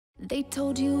They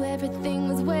told you everything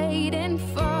was waiting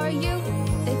for you.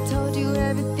 They told you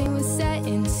everything was set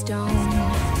in stone. You'll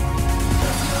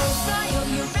fly or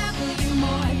you rebel, you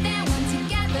more than one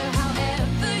together.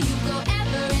 However you go,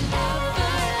 ever and ever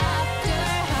after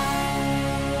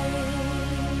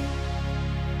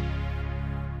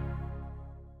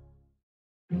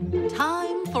high.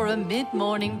 Time for a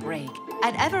mid-morning break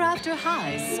at Ever After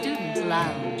High's Student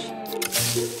Lounge.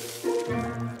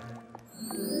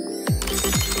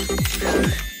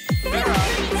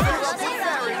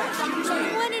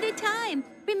 One at a time.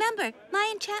 Remember, my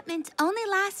enchantments only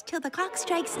last till the clock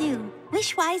strikes noon.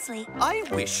 Wish wisely. I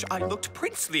wish I looked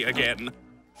princely again.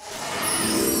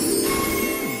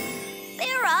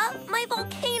 Sarah, my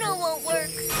volcano won't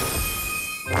work.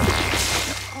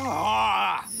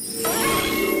 Ah!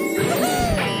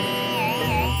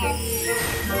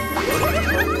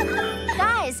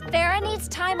 Guys, Farrah needs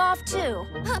time off too.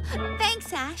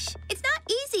 Thanks, Ash. It's not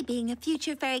easy being a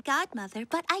future fairy godmother,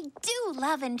 but I do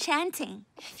love enchanting.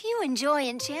 If you enjoy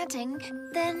enchanting,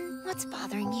 then what's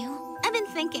bothering you? I've been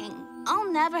thinking,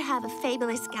 I'll never have a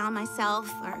fabulous gown myself,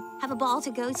 or have a ball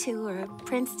to go to, or a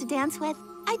prince to dance with.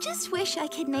 I just wish I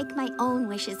could make my own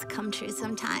wishes come true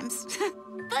sometimes.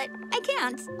 But I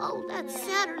can't. Oh, that's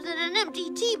sadder than an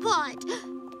empty teapot.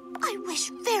 I wish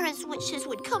Farrah's wishes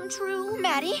would come true.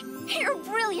 Maddie, you're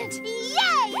brilliant.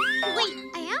 Yay! Wait,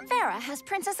 I am? Farrah has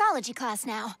princessology class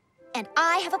now, and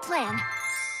I have a plan.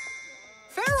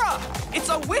 Farrah! It's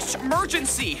a wish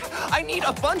emergency! I need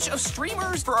a bunch of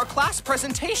streamers for our class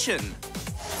presentation.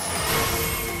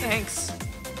 Thanks.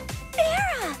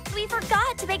 Farrah! We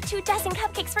forgot to bake 24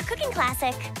 cupcakes for Cooking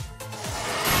Classic.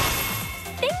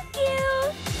 Thank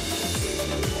you!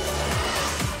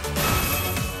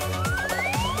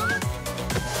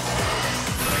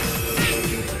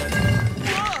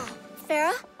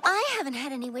 Farrah, I haven't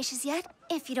had any wishes yet,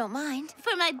 if you don't mind.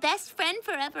 For my best friend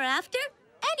forever after?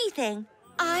 Anything.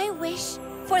 I wish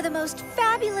for the most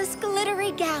fabulous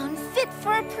glittery gown fit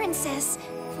for a princess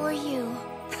for you.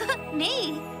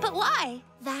 Me? But why?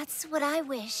 That's what I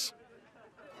wish.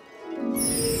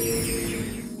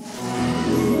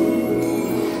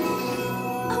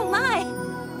 Oh my,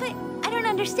 but I don't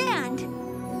understand.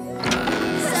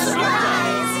 Surprise!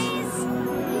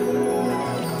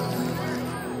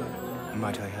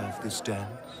 Might I have this dance?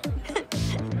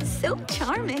 So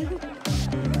charming.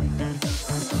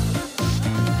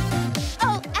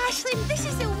 Oh, Ashlyn, this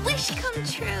is a wish come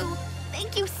true.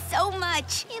 Thank you so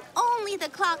much. If only the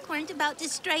clock weren't about to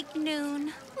strike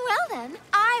noon. Well then,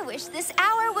 I wish this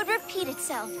hour would repeat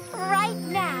itself right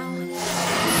now.